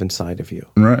emotion to have inside of you.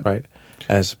 Right. Right.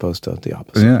 As opposed to the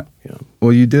opposite. Yeah.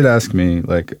 Well, you did ask me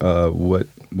what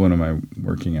am I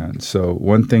working on? So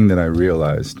one thing that I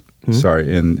realized,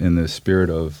 in the spirit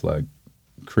of like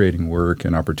creating work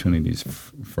and opportunities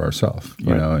for ourselves,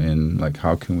 and like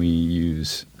how can we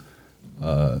use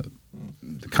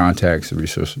the contacts, the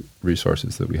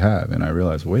resources that we have. And I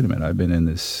realized, wait a minute,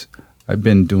 I've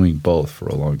been doing both for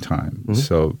a long time.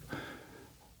 So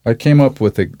I came up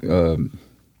with a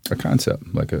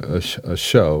concept, like a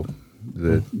show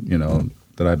that,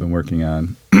 that I've been working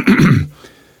on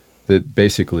that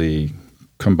basically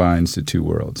combines the two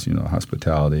worlds,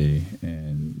 hospitality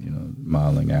and,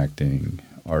 modeling, acting,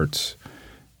 arts.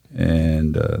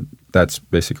 And that's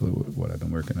basically what I've been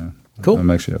working on. Cool.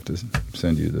 I'm actually have to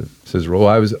send you the scissor roll.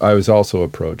 I was also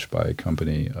approached by a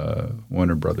company,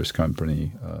 Warner Brothers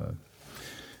company,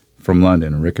 from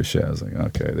London, Ricochet. I was like,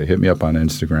 okay. They hit me up on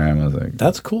Instagram. I was like,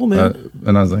 that's cool, man.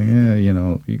 And I was like,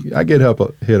 I get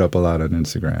hit up a lot on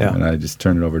Instagram, and I just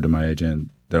turned it over to my agent.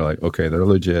 They're like, okay, they're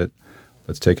legit.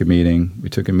 Let's take a meeting. We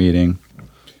took a meeting.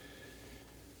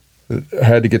 I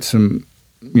had to get some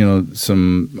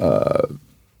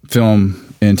film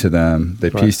into them. They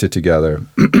pieced it together,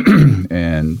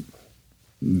 and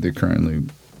they're currently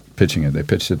pitching it. They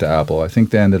pitched it to Apple. I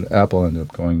think Apple ended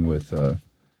up going with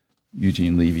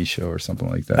Eugene Levy show or something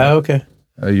like that. Oh, okay.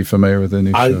 Are you familiar with the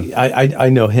new show? I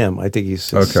know him. I think he's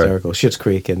hysterical. Schitt's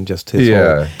Creek and just his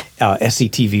whole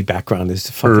SCTV background is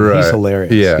fucking. He's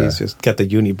hilarious. Yeah. He's just got the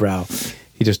unibrow.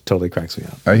 He just totally cracks me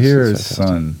up. I hear his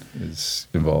son is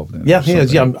involved in it. Yeah, he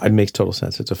is. Yeah, it makes total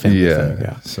sense. It's a family thing.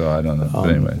 Yeah. So I don't know. But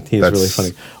anyway. He's really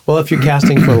funny. Well, if you're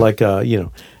casting for like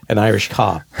an Irish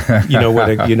cop, you know where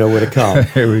to come.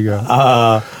 Here we go.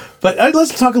 But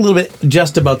let's talk a little bit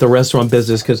just about the restaurant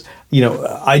business because,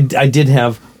 I did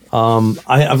have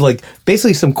I have like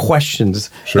basically some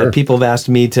questions that people have asked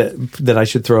me that I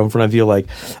should throw in front of you, like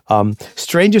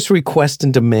strangest requests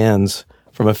and demands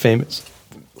from a famous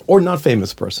or not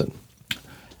famous person.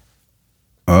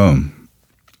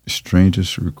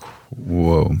 Strangest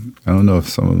whoa. I don't know if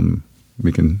some of them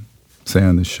we can say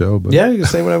on the show, but yeah, you can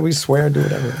say whatever. We swear, do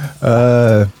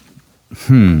whatever.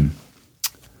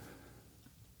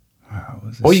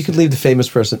 Or you could leave the famous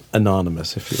person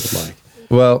anonymous if you would like.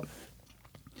 Well,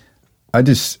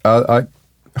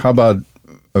 how about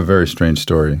a very strange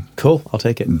story? Cool, I'll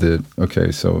take it.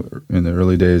 So in the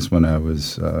early days when I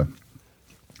was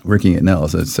working at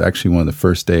Nell's, it's actually one of the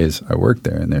first days I worked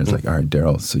there, and there's like, all right,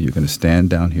 Daryl, so you're going to stand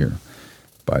down here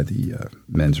by the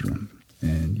men's room,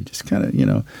 and you just kind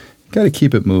of, got to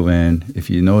keep it moving.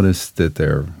 If you notice that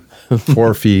they're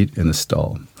 4 feet in the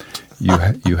stall,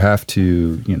 you have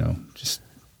to, just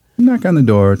knock on the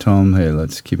door, tell them, hey,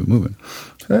 let's keep it moving.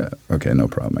 Okay, no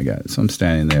problem, I got it. So I'm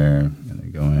standing there, and I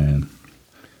go in.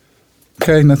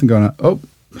 Okay, nothing going on. Oh,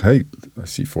 hey, I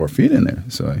see 4 feet in there.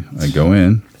 So I go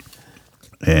in,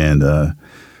 and I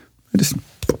just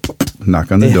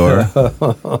knock on the door.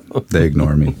 They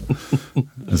ignore me.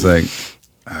 It's like,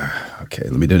 okay,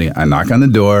 let me do it again. I knock on the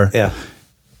door. Yeah.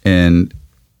 And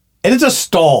it's a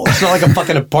stall. It's not like a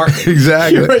fucking apartment.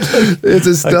 Exactly. It's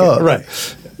a stall. Okay,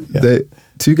 right. Yeah.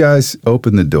 Two guys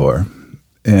open the door,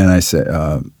 And I said,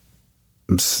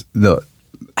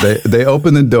 they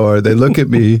open the door, they look at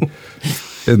me,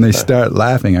 and they start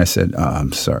laughing. I said,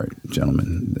 I'm sorry,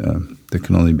 gentlemen. There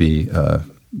can only be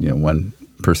one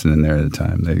person in there at a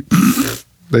time.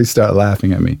 They start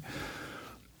laughing at me.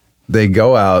 They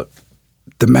go out.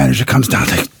 The manager comes down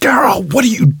like, Daryl, what are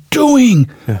you doing?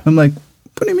 Yeah. I'm like,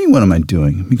 what do you mean, what am I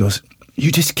doing? He goes,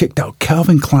 you just kicked out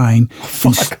Calvin Klein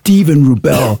and Steven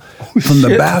Rubell from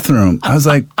the bathroom. I was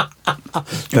like...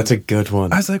 That's a good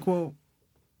one. I was like, well,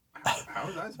 how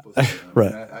was I supposed to know?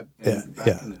 Right. Back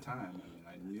in the time,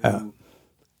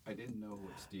 I didn't know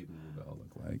what Steven Rubell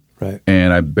looked like. Right.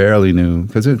 And I barely knew,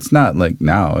 because it's not like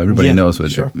now. Everybody knows what,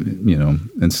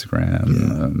 Instagram,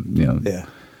 Yeah.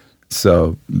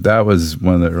 So that was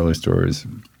one of the early stories.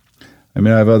 I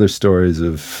mean, I have other stories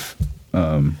of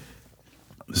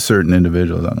certain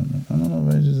individuals. I don't know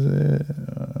if I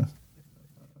just...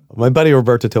 My buddy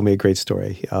Roberto told me a great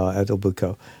story at El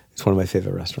Buco. It's one of my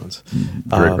favorite restaurants.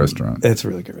 Great restaurant. It's a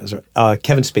really good restaurant.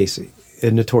 Kevin Spacey,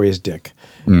 a notorious dick,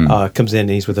 comes in and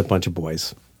he's with a bunch of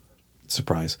boys.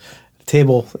 Surprise.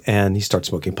 Table, and he starts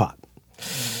smoking pot.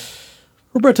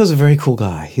 Roberto's a very cool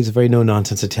guy. He's a very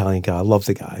no-nonsense Italian guy. I love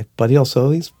the guy. But he also,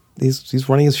 he's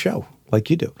running his show like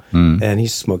you do. And he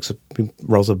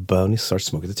rolls a bone, he starts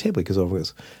smoking at the table. He goes over and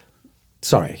goes,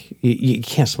 sorry, you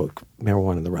can't smoke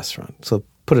marijuana in the restaurant, so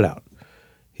put it out.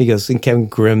 He goes, and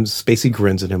Spacey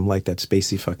grins at him like that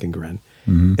Spacey fucking grin,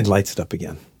 and lights it up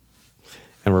again.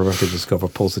 And Roberto just goes over,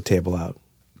 pulls the table out,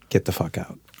 get the fuck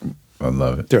out. I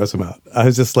love it. Throws him out. I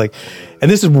was just like,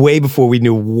 and this is way before we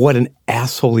knew what an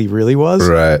asshole he really was.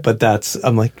 Right. But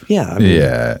I'm like,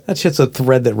 that shit's a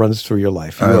thread that runs through your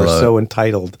life. You are so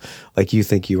entitled, like you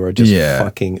think you are just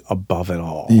fucking above it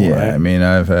all. Yeah. Right? I mean,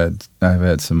 I've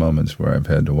had some moments where I've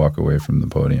had to walk away from the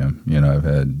podium.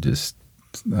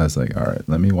 I was like, all right,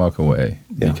 let me walk away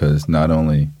because not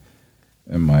only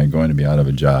am I going to be out of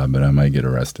a job, but I might get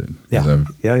arrested. Yeah.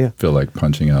 I feel like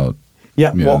punching out.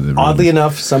 Yeah, well, oddly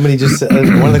enough, somebody just said,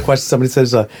 one of the questions somebody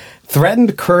says,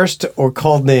 threatened, cursed, or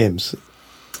called names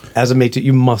as a mate.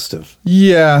 You must have.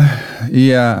 Yeah.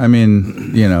 I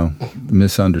mean,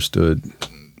 misunderstood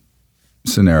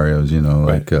scenarios,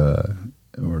 like,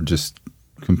 or just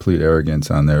complete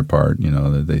arrogance on their part,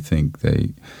 that they think they,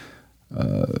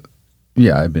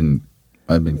 I've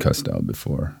been cussed out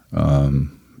before.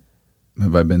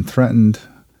 Have I been threatened?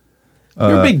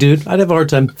 You're a big dude. I'd have a hard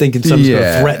time thinking someone's going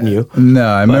to threaten you. No,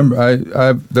 I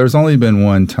remember. There's only been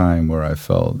one time where I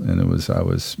felt, and I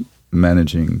was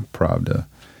managing Pravda,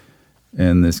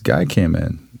 and this guy came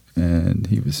in, and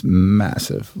he was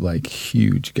massive, like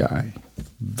huge guy,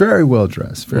 very well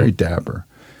dressed, very dapper,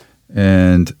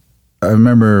 and I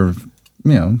remember,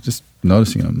 just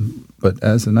noticing him. But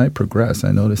as the night progressed,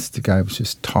 I noticed the guy was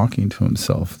just talking to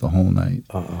himself the whole night,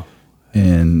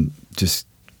 and just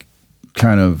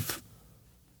kind of.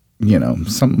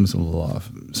 Something was a little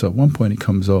off. So at one point he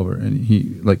comes over and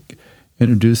he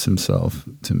introduced himself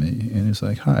to me and he's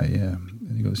like, hi, yeah.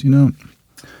 And he goes,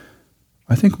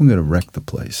 I think I'm going to wreck the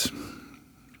place.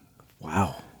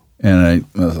 Wow. And I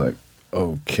was like,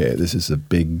 okay, this is a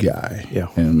big guy. Yeah.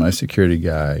 And my security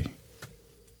guy,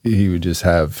 he would just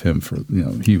have him for,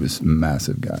 he was a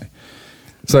massive guy.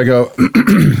 So I go,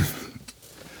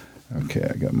 okay,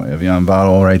 I got my Evian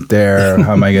bottle right there.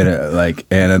 How am I going to,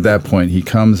 and at that point, he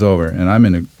comes over, and I'm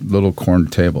in a little corner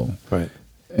table. Right.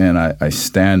 And I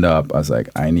stand up. I was like,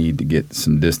 I need to get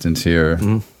some distance here.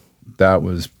 Mm-hmm. That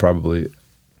was probably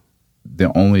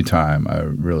the only time I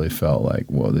really felt like,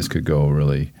 well, this could go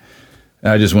really.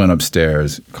 And I just went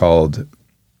upstairs, called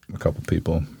a couple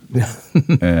people,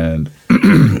 and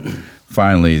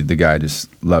finally, the guy just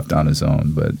left on his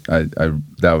own, but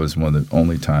that was one of the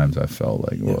only times I felt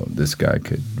like, well, this guy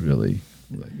could really,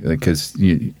 because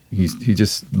he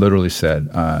just literally said,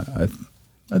 I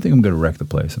think I'm going to wreck the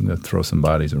place. I'm going to throw some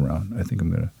bodies around. I think I'm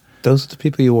going to. Those are the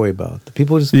people you worry about. The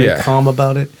people who just very calm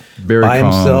about it, very by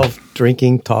calm. Himself,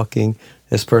 drinking, talking.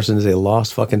 This person is a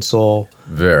lost fucking soul.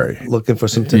 Very looking for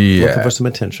some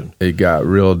attention. It got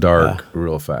real dark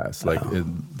real fast.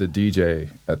 The DJ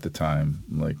at the time,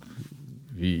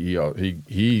 he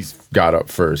got up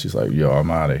first. He's like, yo, I'm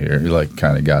out of here. He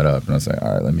kind of got up, and I was like,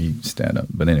 all right, let me stand up.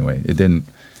 But anyway, it didn't,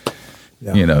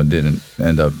 didn't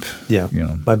end up. Yeah,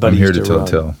 my buddy used to run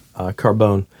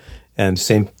Carbone, and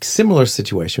similar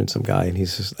situation with some guy, and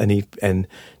he's just and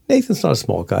Nathan's not a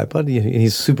small guy, but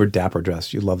he's super dapper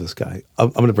dressed. You love this guy. I'm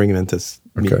going to bring him in to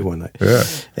meet you one night. Yeah,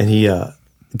 and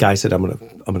guy said, I'm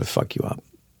gonna fuck you up,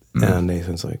 and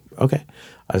Nathan's like, okay,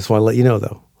 I just want to let you know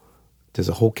though. There's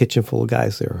a whole kitchen full of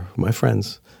guys there, my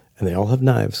friends, and they all have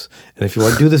knives. And if you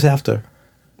want to do this after,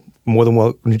 more than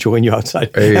welcome to join you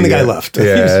outside. There you And the guy go. left. Yeah, He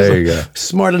was just there you go.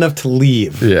 smart enough to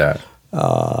leave. Yeah.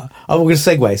 We're going to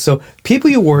segue. So people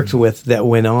you worked with that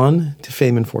went on to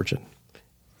fame and fortune.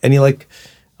 And you like,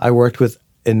 I worked with,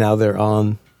 and now they're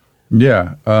on.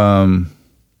 Yeah.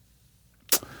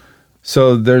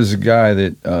 So there's a guy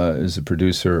that is a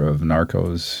producer of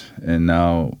Narcos, and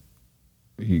now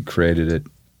he created it.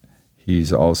 He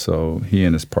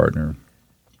and his partner,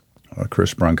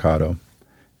 Chris Brancato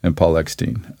and Paul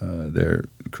Eckstein, they're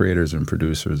creators and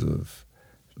producers of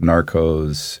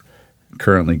Narcos,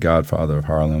 currently Godfather of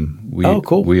Harlem.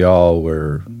 Cool. We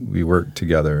worked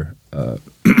together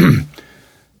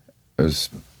as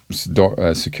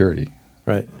security.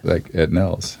 Right. Like at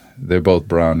Nels. They're both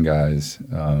brown guys.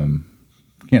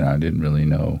 I didn't really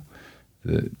know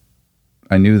that.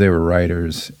 I knew they were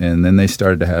writers, and then they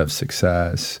started to have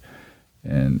success.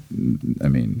 And I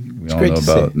mean, we all know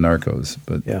about Narcos,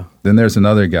 but then there's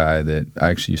another guy that I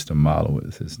actually used to model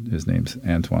with. His name's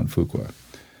Antoine Fuqua.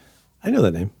 I know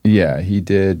that name. Yeah, he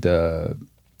did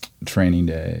Training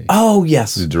Day. Oh,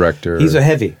 yes. The director. He's a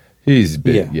heavy. He's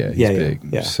big. Yeah, he's big.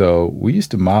 Yeah. So we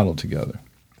used to model together.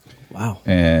 Wow.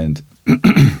 And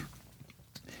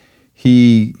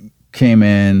he came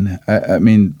in. I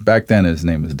mean, back then his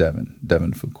name was Devin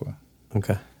Fuqua.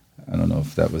 Okay. I don't know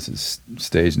if that was his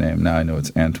stage name. Now I know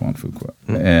it's Antoine Fuqua.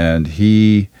 And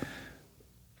he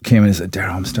came in and said,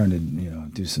 "Daryl, I'm starting to,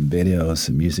 do some videos,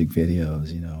 some music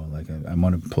videos, like I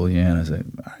want to pull you in." I said,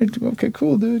 "All right, okay,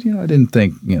 cool, dude." I didn't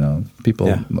think,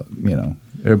 people,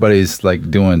 everybody's like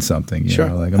doing something, Sure.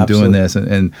 like I'm doing this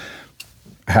and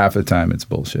half the time it's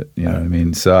bullshit, you know what I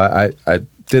mean? So I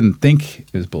didn't think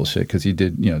it was bullshit because he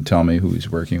did, tell me who he's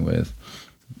working with.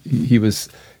 He was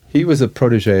a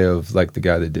protege of like the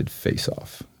guy that did Face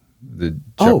Off, the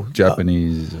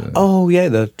Japanese.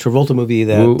 The Travolta movie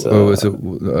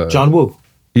that John Woo.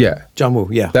 Yeah, John Woo.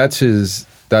 Yeah, that's his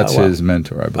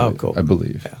mentor, I believe. Cool. I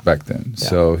believe back then. Yeah.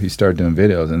 So he started doing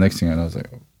videos, and the next thing I know, I was like,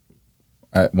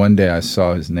 one day I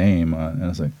saw his name, and I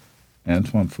was like,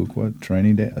 Antoine Fuqua,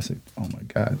 Training Day. I said, "Oh my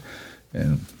God!"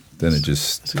 And then it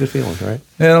just. It's a good feeling, right?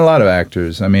 And a lot of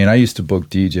actors. I mean, I used to book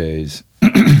DJs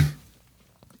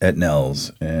at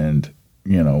Nels, and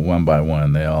one by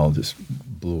one, they all just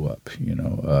blew up.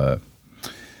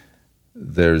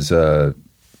 There's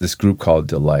this group called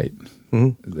Delight.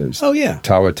 Mm-hmm. There's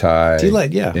Tawatai,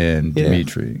 Delight, and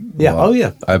Dimitri. Yeah.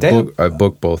 Well, I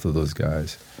booked both of those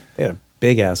guys. They had a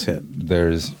big ass hit.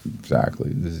 There's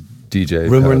DJ.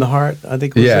 Rumor in the Heart, I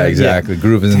think. Exactly.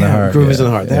 Groove is in the Heart. Groove is in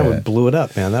the Heart. That would blew it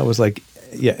up, man. That was like,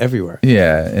 everywhere.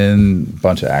 Yeah, and a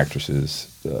bunch of actresses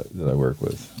that I work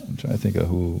with. I'm trying to think of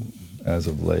who, as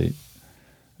of late.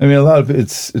 I mean,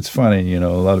 it's funny, a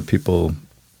lot of people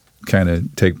kind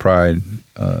of take pride,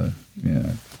 I'll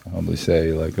humbly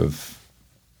say, like, of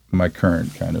my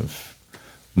current kind of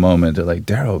moment. They're like,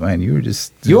 "Daryl, man, you're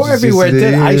everywhere."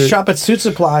 I shop at Suit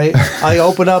Supply. I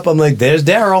open up, I'm like, "There's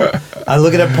Daryl." I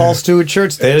look at Paul Stewart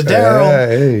shirts. There's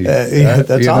Daryl.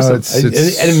 That's awesome, and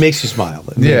it makes you smile.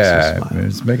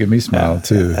 It's making me smile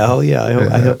too. Hell yeah,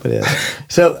 I hope it is.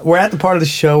 So we're at the part of the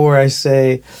show where I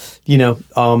say,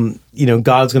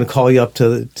 God's going to call you up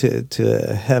to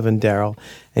heaven, Daryl,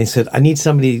 and he said, "I need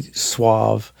somebody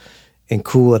suave and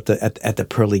cool at the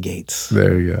pearly gates."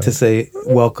 There you go. To say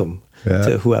welcome.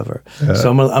 To whoever. So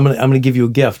I'm gonna give you a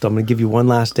gift. I'm gonna give you one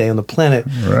last day on the planet,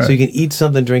 so you can eat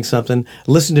something, drink something,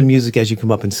 listen to music as you come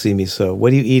up and see me. So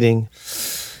what are you eating?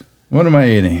 What am I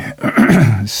eating?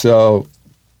 So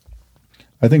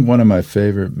I think one of my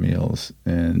favorite meals,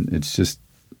 and it's just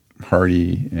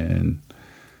hearty and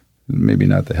maybe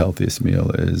not the healthiest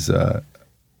meal, is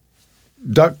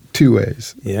duck two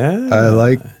ways. Yeah, I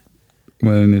like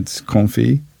when it's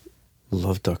confit.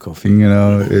 Love duck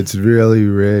confit. It's really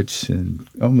rich and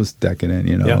almost decadent,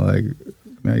 like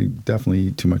I definitely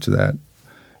eat too much of that.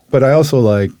 But I also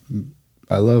I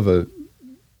love a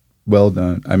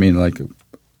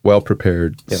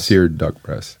well-prepared seared duck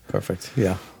breast. Perfect,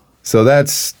 yeah. So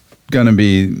that's going to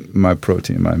be my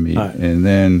protein, my meat. Right. And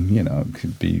then, it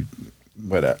could be,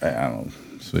 I don't know,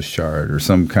 Swiss chard or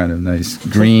some kind of nice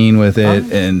green with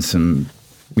it and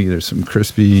either some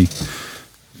crispy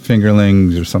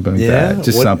fingerlings or something like that.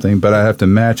 Just something, but I have to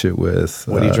match it with.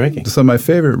 What are you drinking? So my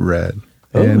favorite red.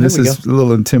 And this is a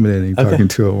little intimidating talking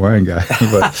to a wine guy.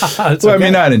 But, I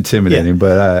mean, not intimidating,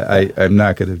 but I'm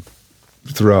not going to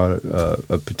throw out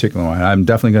a particular wine. I'm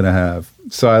definitely going to have.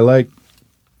 So I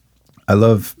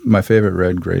love, my favorite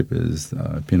red grape is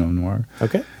Pinot Noir.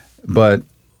 Okay. But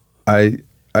I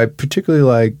particularly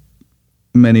like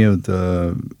many of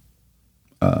the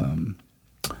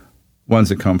ones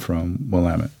that come from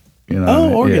Willamette.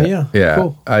 Oregon, yeah. Yeah.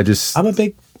 Cool. I'm a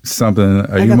big something.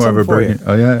 Are I you got more of a something for you. Burgundy?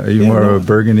 Oh yeah, are you Yeah, more no. of a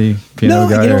Burgundy Pinot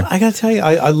guy? You know, or- I gotta tell you,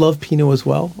 I love Pinot as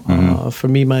well. Mm-hmm. For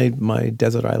me, my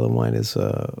desert island wine is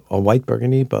a white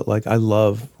Burgundy, but like I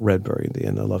love red Burgundy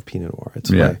and I love Pinot Noir.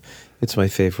 It's my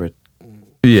favorite.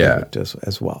 yeah.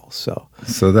 As well. So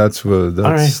So all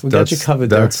right, we got you covered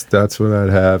there. That's what I'd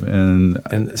have, and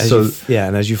as so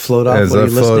as you float off, as what are I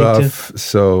you float listening off,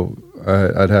 so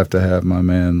I'd have to have my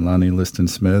man Lonnie Liston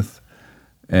Smith,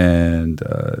 and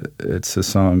it's a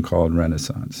song called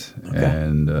Renaissance, Okay.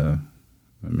 and I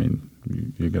mean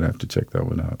you're gonna have to check that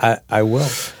one out. to? I will.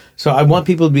 So I want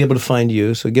people to be able to find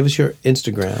you. So give us your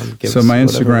Instagram. Give So us my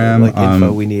whatever, Instagram,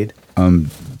 info we need.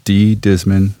 D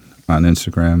Dismon on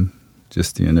Instagram,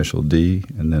 just the initial D,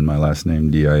 and then my last name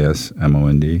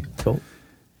DISMOND. Cool.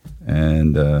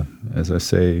 And as I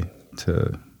say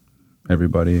to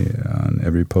everybody on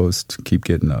every post, keep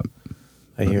getting up.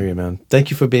 I hear you, man. Thank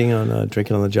you for being on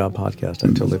Drinking on the Job podcast. I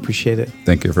totally appreciate it.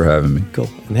 Thank you for having me. Cool.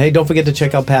 And hey, don't forget to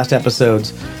check out past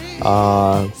episodes.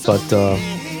 But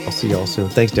I'll see you all soon.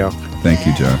 Thanks, Daryl. Thank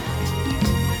you, John.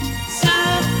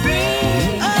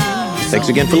 Thanks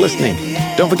again for listening.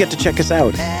 Don't forget to check us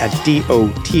out at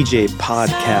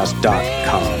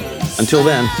dotjpodcast.com. Until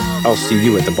then, I'll see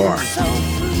you at the bar.